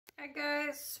Hi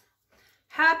guys,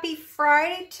 happy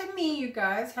Friday to me, you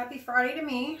guys. Happy Friday to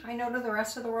me. I know to the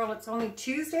rest of the world it's only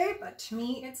Tuesday, but to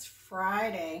me it's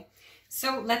Friday.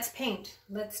 So let's paint.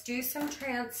 Let's do some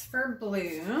transfer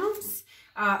blooms.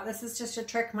 This is just to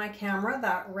trick my camera,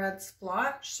 that red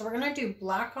splotch. So we're going to do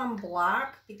black on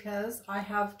black because I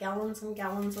have gallons and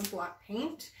gallons of black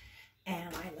paint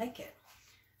and I like it.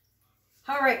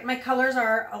 All right, my colors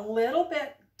are a little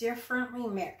bit differently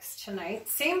mixed tonight.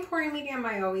 Same pouring medium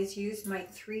I always use, my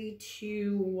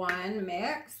 3-2-1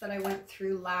 mix that I went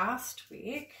through last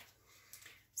week.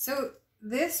 So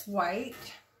this white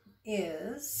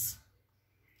is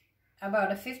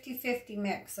about a 50-50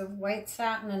 mix of white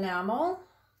satin enamel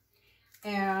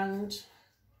and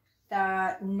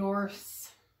that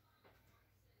North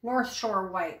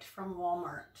Shore white from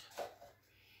Walmart.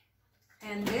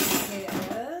 And this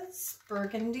is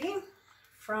Burgundy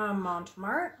from Monte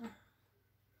Marte.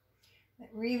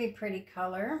 Really pretty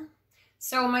color.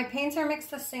 So my paints are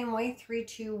mixed the same way,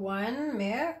 3-2-1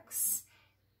 mix.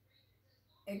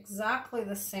 Exactly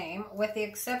the same, with the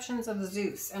exceptions of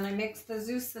Zeus. And I mixed the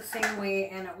Zeus the same way,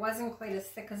 and it wasn't quite as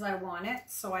thick as I want it,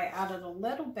 so I added a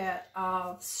little bit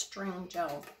of string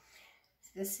gel.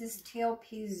 This is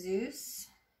TLP Zeus.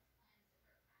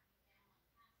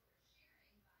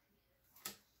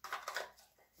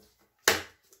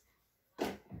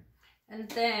 And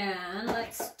then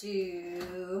let's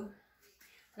do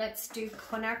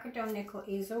quinacridone nickel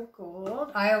azo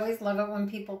gold. I always love it when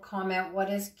people comment, what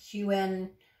is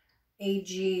QNAG?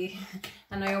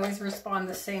 And I always respond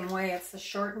the same way. It's the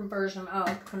shortened version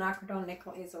of quinacridone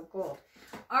nickel azo gold.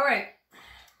 All right,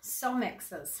 cell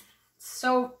mixes.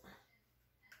 So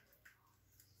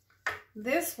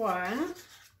this one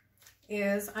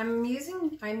is, I'm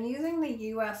using the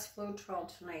US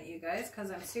Floetrol tonight, you guys, because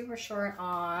I'm super short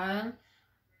on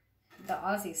the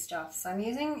Aussie stuff. So I'm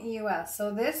using US.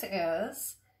 So this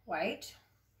is white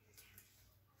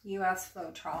US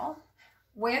Floetrol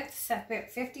with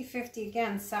separate 50-50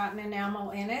 again satin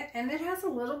enamel in it, and it has a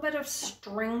little bit of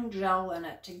string gel in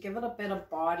it to give it a bit of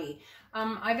body.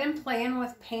 I've been playing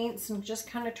with paints and just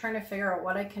kind of trying to figure out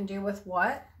what I can do with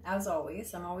what. As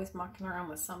always, I'm always mucking around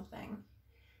with something.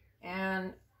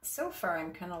 And so far,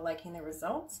 I'm kind of liking the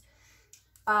results.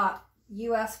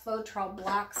 US Floetrol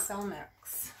Black Cell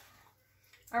Mix.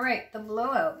 All right, the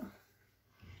blowout.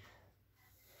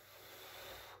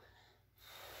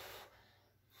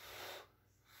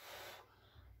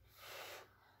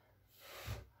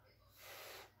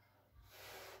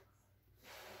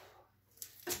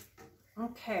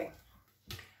 Okay,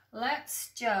 let's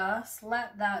just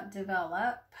let that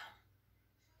develop.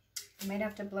 I might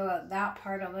have to blow out that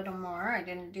part a little more. I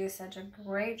didn't do such a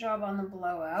great job on the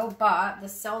blowout, but the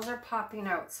cells are popping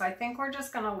out. So I think we're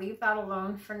just going to leave that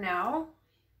alone for now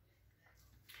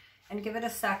and give it a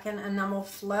second, and then we'll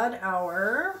flood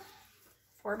our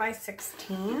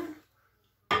 4x16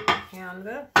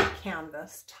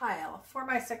 canvas tile.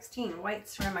 4x16 white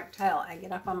ceramic tile. I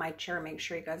get up on my chair, make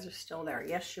sure you guys are still there.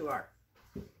 Yes, you are.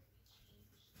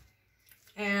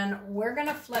 And we're going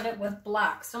to flood it with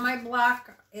black. So my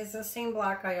black is the same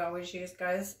black I always use,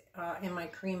 guys, in my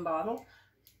cream bottle.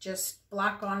 Just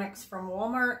black Onyx from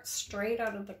Walmart, straight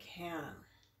out of the can.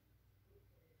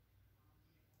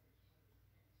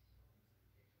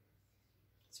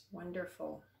 It's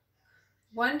wonderful.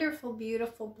 Wonderful,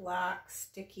 beautiful black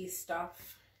sticky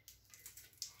stuff.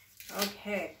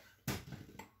 Okay.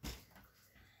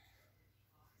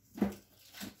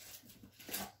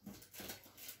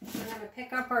 We're going to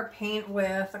pick up our paint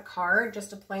with a card,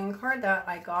 just a plain card that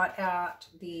I got at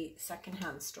the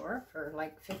secondhand store for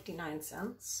like 59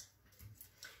 cents.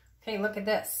 Okay, look at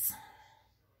this.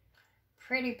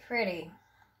 Pretty, pretty.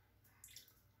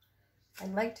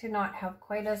 I'd like to not have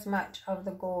quite as much of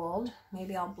the gold.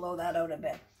 Maybe I'll blow that out a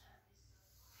bit.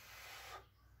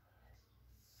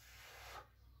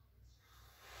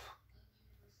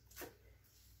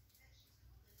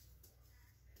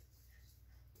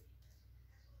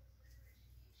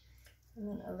 And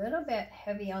then a little bit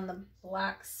heavy on the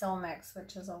black cell mix,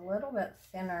 which is a little bit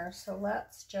thinner. So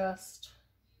let's just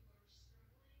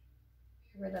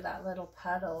get rid of that little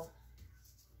puddle.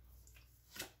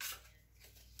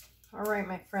 All right,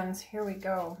 my friends, here we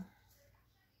go.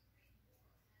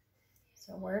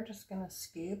 So we're just going to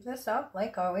scoop this up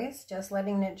like always, just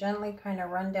letting it gently kind of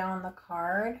run down the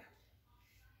card.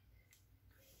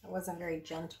 It wasn't very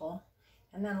gentle.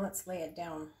 And then let's lay it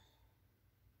down.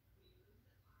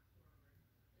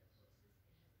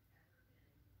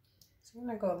 So I'm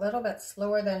going to go a little bit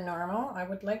slower than normal. I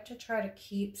would like to try to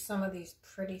keep some of these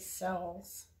pretty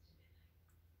cells.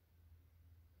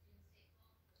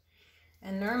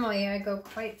 And normally I go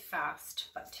quite fast,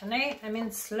 but tonight I'm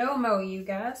in slow-mo, you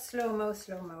guys. Slow-mo,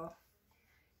 slow-mo.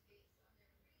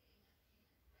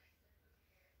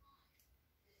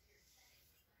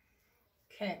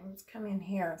 Okay, let's come in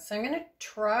here. So I'm going to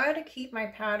try to keep my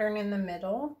pattern in the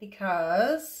middle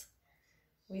because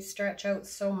we stretch out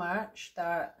so much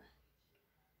that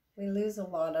we lose a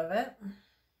lot of it.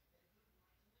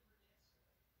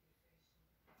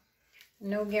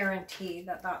 No guarantee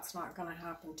that that's not going to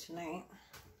happen tonight.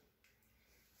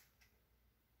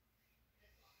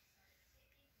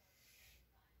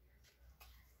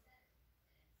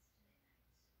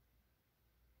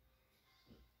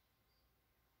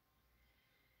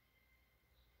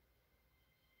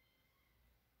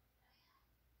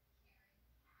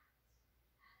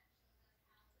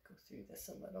 Go through this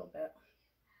a little bit.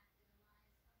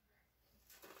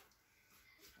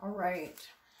 All right.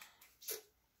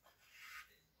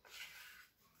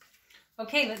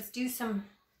 Okay, let's do some,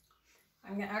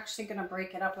 I'm actually going to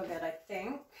break it up a bit, I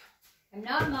think. I'm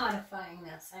not modifying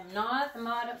this. I'm not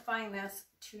modifying this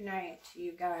tonight,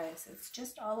 you guys. It's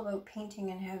just all about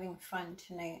painting and having fun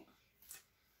tonight.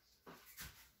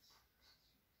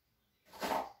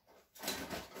 I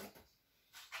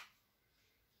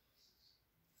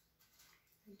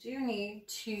do need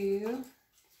to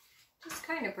just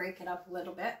kind of break it up a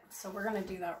little bit. So we're going to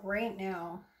do that right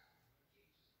now.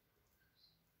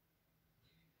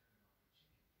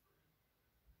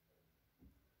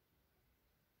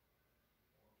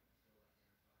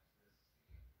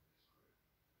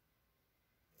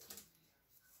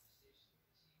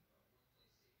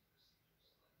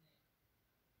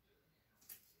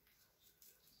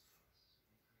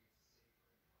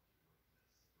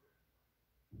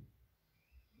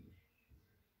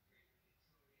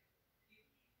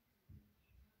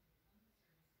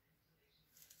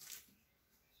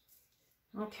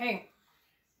 Okay.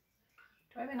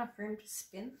 Do I have enough room to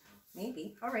spin?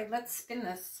 Maybe. All right, let's spin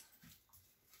this.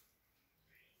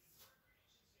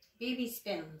 Baby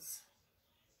spins.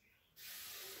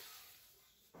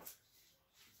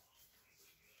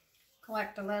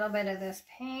 Collect a little bit of this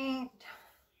paint.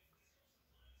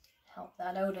 Help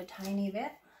that out a tiny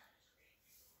bit.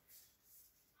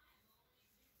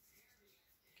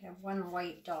 I have one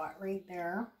white dot right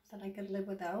there that I could live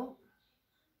without.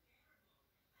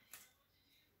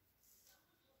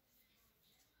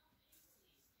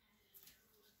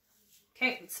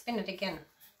 Okay, let's spin it again.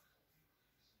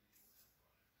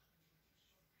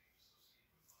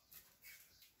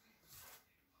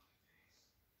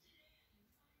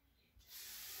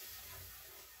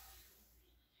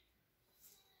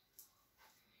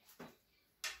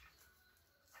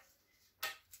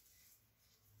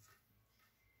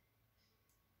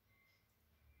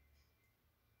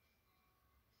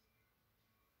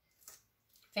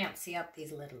 Fancy up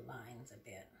these little lines a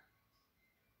bit.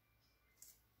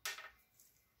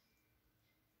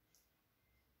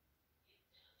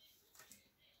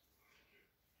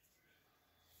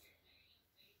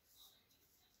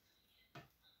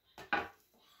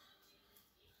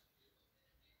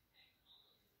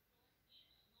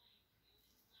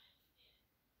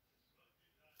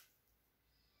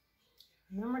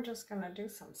 And then we're just going to do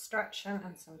some stretching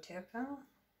and some tipping.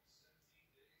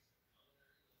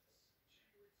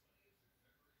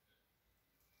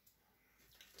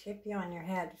 Tip you on your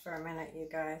head for a minute, you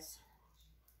guys.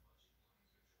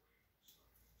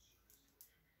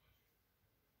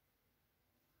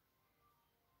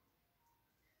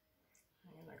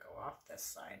 I'm going to go off this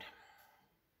side.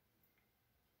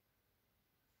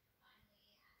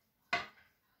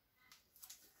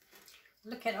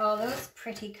 Look at all those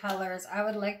pretty colors. I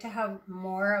would like to have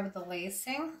more of the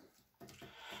lacing,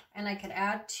 and I could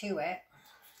add to it,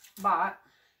 but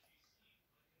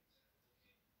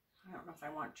I don't know if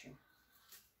I want to.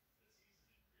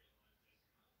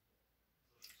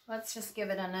 Let's just give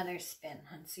it another spin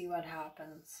and see what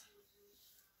happens.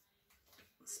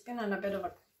 Spin on a bit of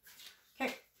a...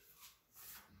 Okay.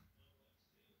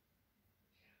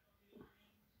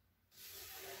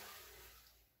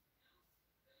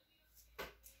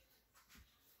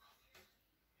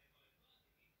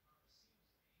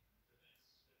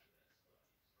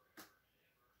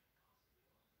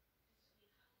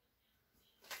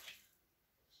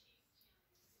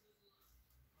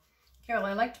 Carol,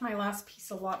 I liked my last piece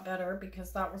a lot better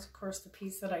because that was, of course, the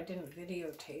piece that I didn't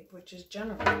videotape, which is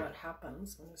generally what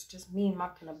happens when it's just me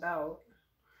mucking about.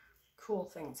 Cool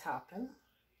things happen.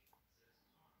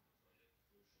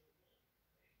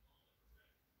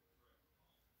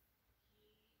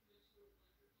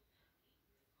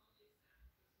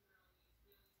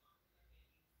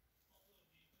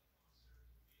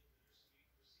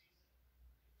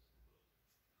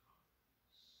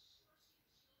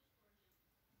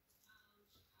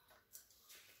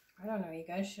 I don't know, you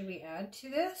guys, should we add to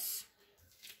this?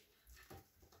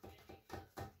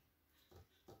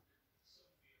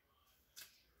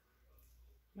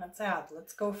 Let's add.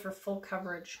 Let's go for full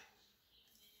coverage.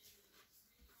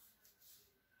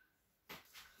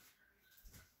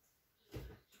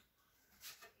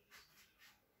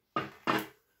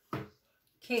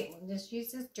 Okay, we'll just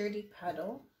use this dirty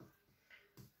puddle.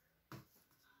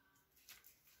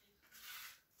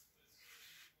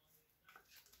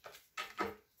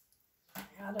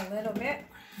 Add a little bit.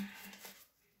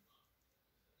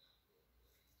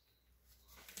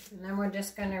 And then we're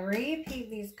just going to repeat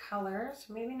these colors.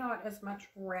 Maybe not as much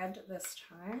red this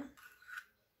time.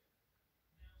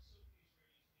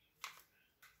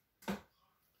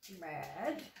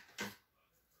 Red.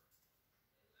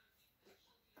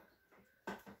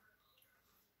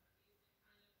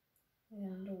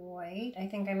 And white. I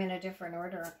think I'm in a different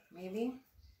order, maybe.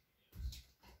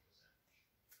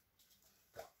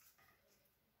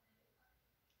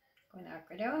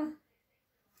 Quinacridone.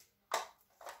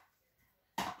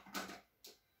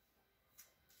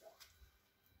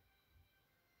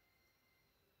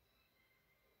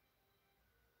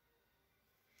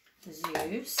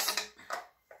 Zeus.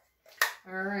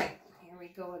 All right, here we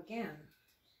go again.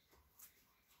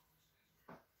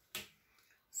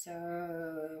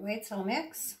 So white cell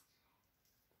mix.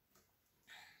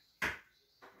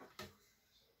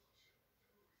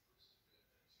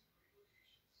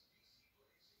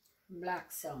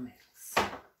 Black cell mix.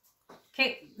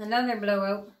 Okay, another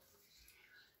blowout.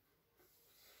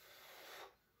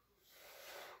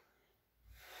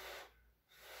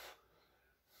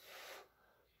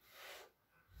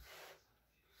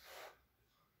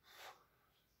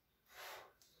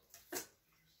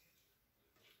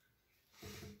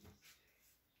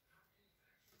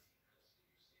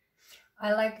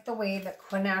 I like the way the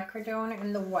quinacridone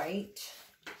and the white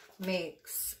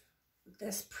makes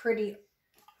this pretty,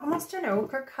 almost an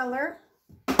ochre color.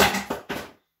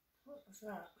 What was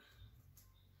that?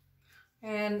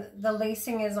 And the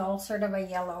lacing is all sort of a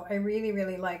yellow. I really,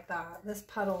 really like that. This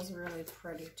puddle's really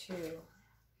pretty too.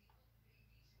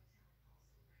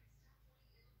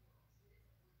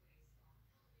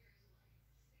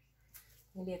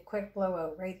 Maybe a quick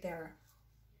blowout right there.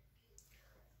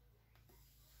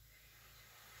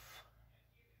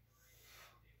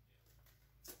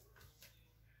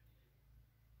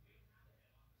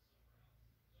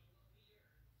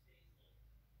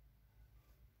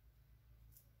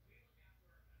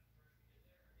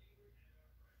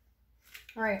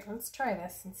 All right, let's try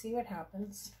this and see what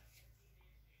happens.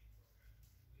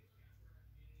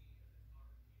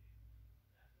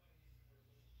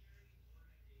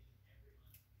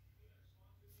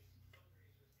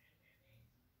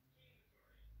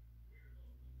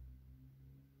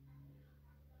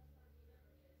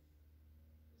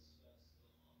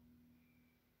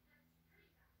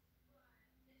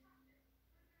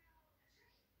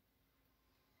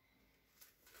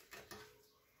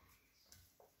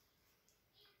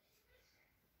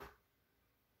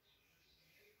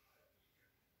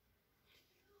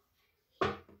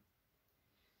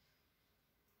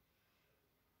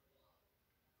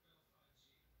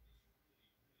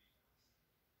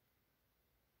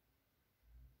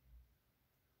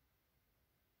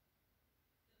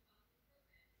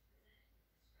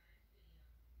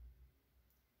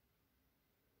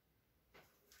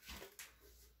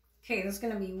 Okay, there's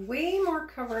going to be way more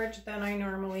coverage than I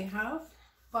normally have,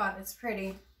 but it's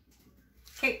pretty.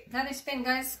 Okay, another spin,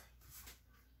 guys.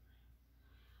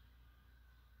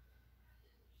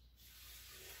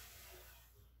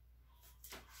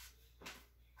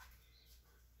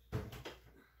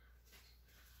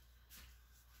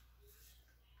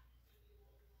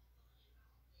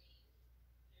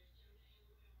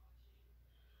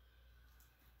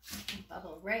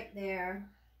 Bubble right there.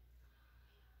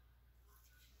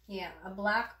 Yeah, a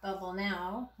black bubble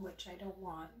now, which I don't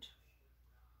want.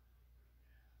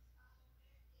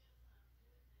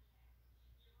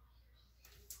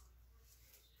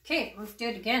 Okay, let's do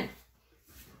it again.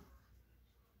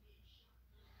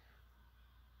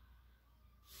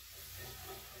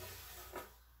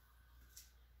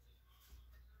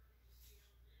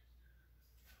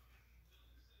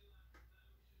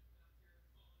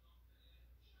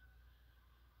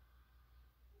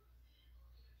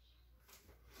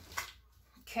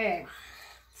 Okay,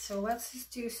 so let's just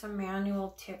do some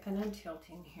manual tipping and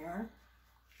tilting here.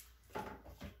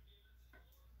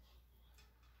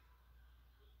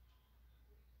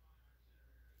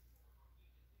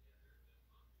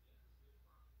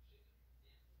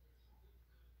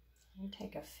 And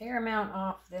take a fair amount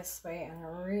off this way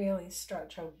and really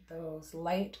stretch out those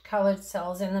light colored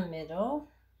cells in the middle.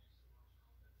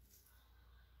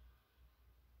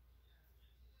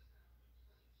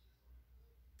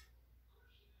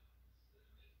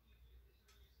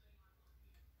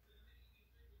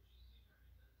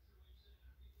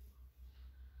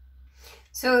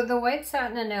 So the white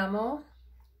satin enamel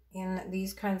in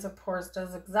these kinds of pours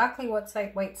does exactly what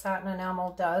white satin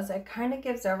enamel does. It kind of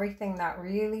gives everything that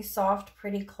really soft,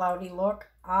 pretty cloudy look.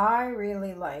 I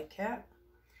really like it,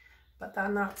 but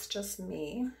then that's just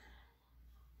me.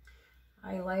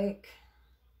 I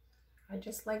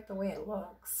just like the way it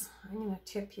looks. I'm gonna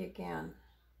tip you again.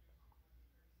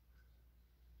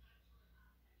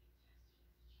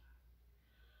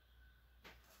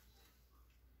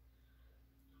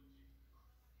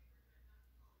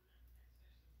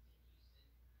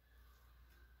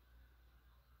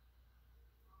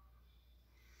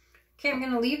 Okay, I'm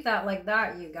going to leave that like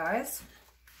that, you guys.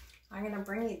 I'm going to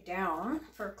bring you down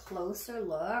for a closer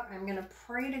look. I'm going to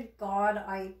pray to God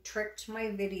I tricked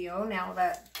my video now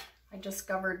that I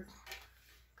discovered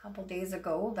a couple days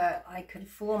ago that I could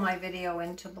fool my video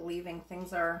into believing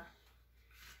things are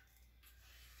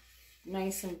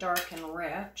nice and dark and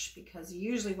rich, because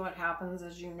usually what happens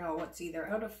is, you know, it's either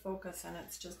out of focus and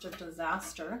it's just a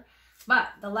disaster. But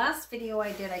the last video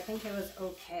I did, I think it was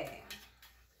okay.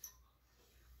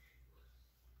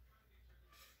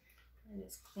 And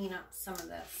just clean up some of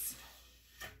this.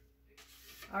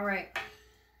 All right,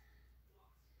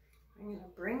 I'm going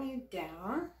to bring you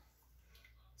down.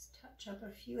 Just touch up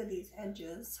a few of these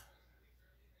edges.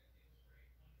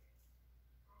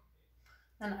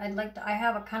 And I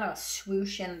have a kind of a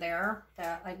swoosh in there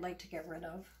that I'd like to get rid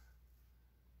of.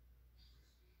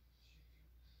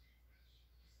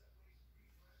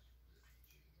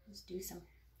 Just do some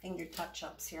finger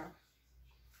touch-ups here.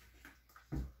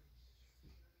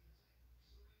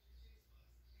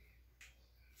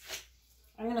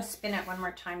 I'm going to spin it one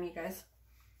more time, you guys.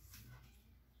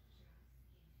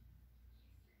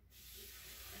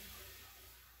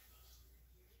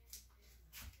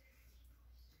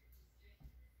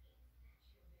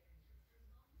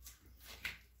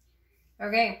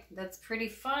 Okay, that's pretty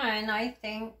fun, I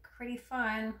think. Pretty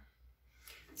fun.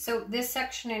 So this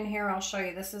section in here, I'll show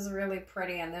you. This is really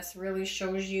pretty, and this really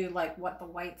shows you like what the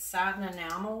white satin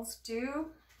enamels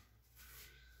do.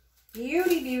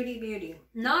 Beauty, beauty, beauty.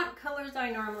 Not colors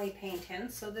I normally paint in,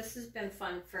 so this has been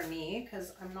fun for me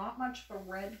because I'm not much of a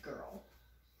red girl.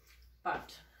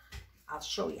 But I'll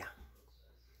show you.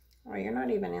 Oh, you're not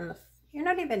even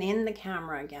in the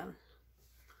camera again.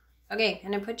 Okay,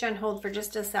 I'm gonna put you on hold for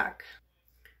just a sec.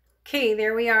 Okay,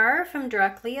 there we are from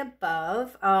directly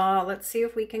above. Let's see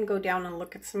if we can go down and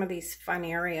look at some of these fun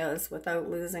areas without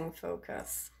losing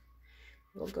focus.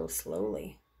 We'll go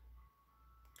slowly.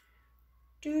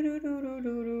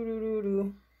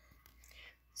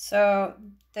 So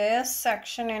this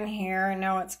section in here,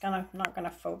 no, it's not gonna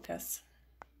focus.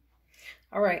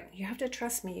 All right, you have to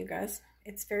trust me, you guys.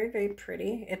 It's very, very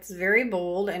pretty. It's very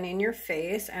bold and in your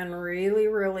face and really,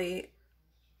 really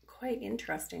quite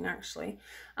interesting, actually.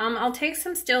 I'll take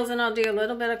some stills and I'll do a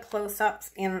little bit of close-ups.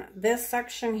 In this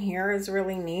section here is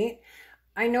really neat.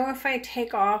 I know if I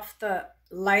take off the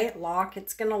light lock,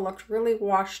 it's gonna look really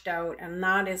washed out, and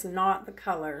that is not the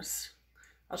colors.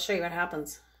 I'll show you what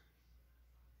happens.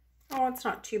 Oh, it's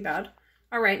not too bad.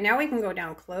 All right, now we can go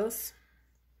down close.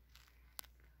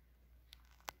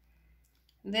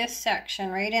 This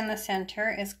section right in the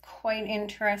center is quite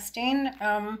interesting.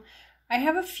 I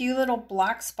have a few little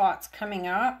black spots coming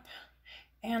up,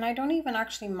 and I don't even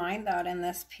actually mind that in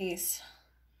this piece.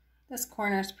 This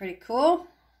corner is pretty cool.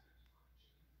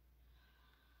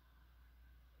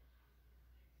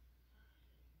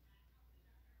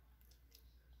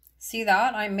 See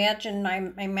that? I imagine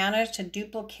I managed to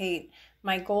duplicate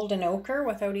my golden ochre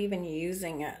without even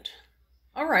using it.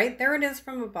 All right, there it is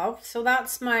from above. So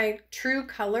that's my true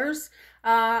colors.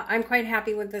 I'm quite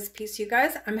happy with this piece, you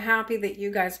guys. I'm happy that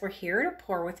you guys were here to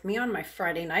pour with me on my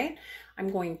Friday night.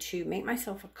 I'm going to make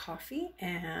myself a coffee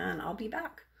and I'll be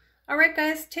back. All right,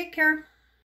 guys, take care.